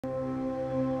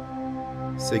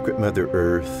Sacred Mother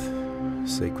Earth,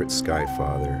 Sacred Sky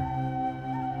Father,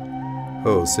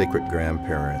 oh, sacred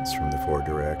grandparents from the four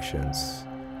directions,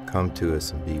 come to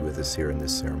us and be with us here in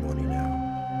this ceremony now.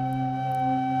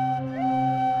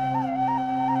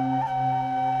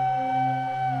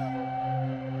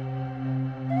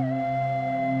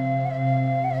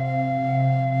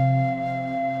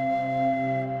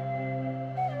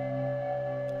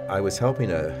 I was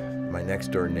helping my next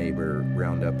door neighbor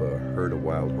round up a herd of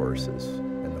wild horses,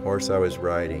 and the horse I was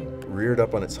riding reared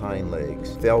up on its hind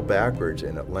legs, fell backwards,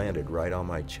 and it landed right on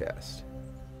my chest.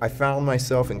 I found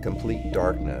myself in complete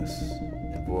darkness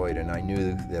and void, and I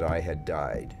knew that I had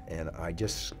died, and I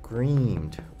just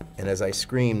screamed. And as I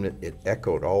screamed, it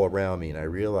echoed all around me, and I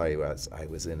realized I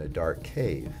was in a dark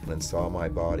cave and saw my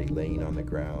body laying on the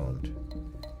ground,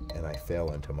 and I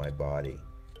fell into my body.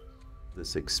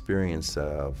 This experience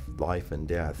of life and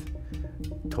death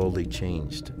totally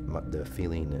changed the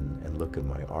feeling and look of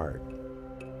my art.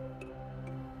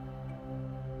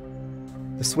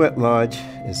 The sweat lodge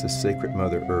is the sacred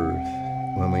Mother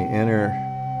Earth. When we enter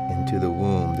into the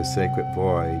womb, the sacred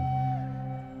void,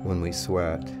 when we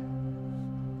sweat.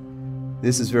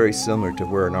 This is very similar to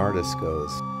where an artist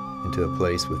goes, into a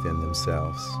place within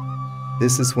themselves.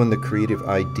 This is when the creative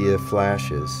idea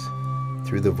flashes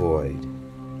through the void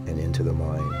and into the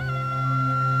mind.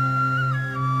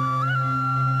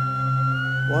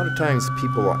 A lot of times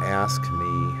people will ask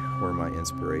me where my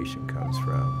inspiration comes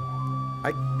from.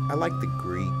 I like the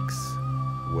Greeks'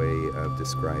 way of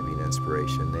describing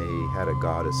inspiration. They had a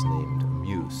goddess named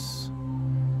Muse.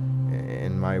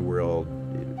 In my world,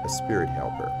 a spirit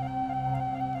helper.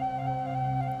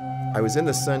 I was in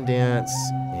the Sundance,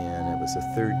 and it was the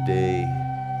third day.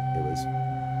 It was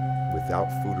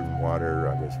without food and water.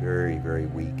 I was very, very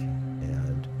weak,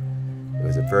 and it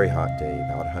was a very hot day,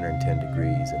 about 110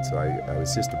 degrees, and so I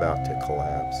was just about to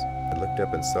collapse. I looked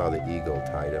up and saw the eagle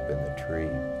tied up in the tree,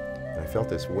 and I felt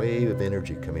this wave of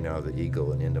energy coming out of the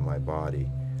eagle and into my body,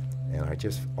 and I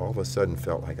just all of a sudden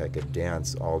felt like I could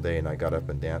dance all day, and I got up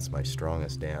and danced my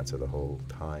strongest dance of the whole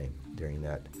time during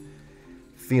that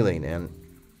feeling. And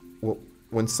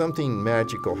when something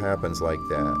magical happens like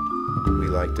that, we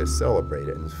like to celebrate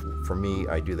it, and for me,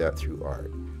 I do that through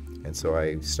art. And so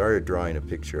I started drawing a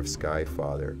picture of Sky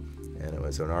Father, and it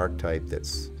was an archetype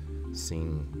that's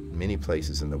seen many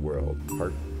places in the world,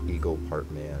 part eagle, part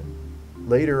man.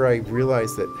 Later, I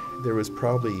realized that there was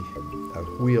probably a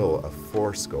wheel of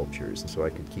 4 sculptures, so I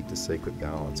could keep the sacred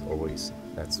balance always.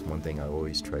 That's one thing I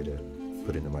always try to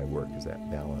put into my work, is that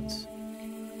balance.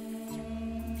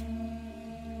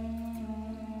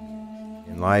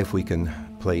 In life, we can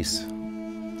place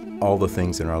all the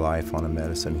things in our life on a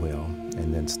medicine wheel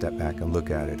and then step back and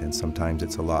look at it. And sometimes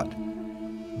it's a lot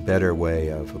better way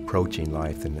of approaching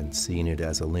life than seeing it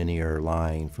as a linear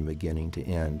line from beginning to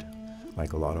end,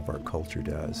 like a lot of our culture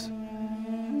does.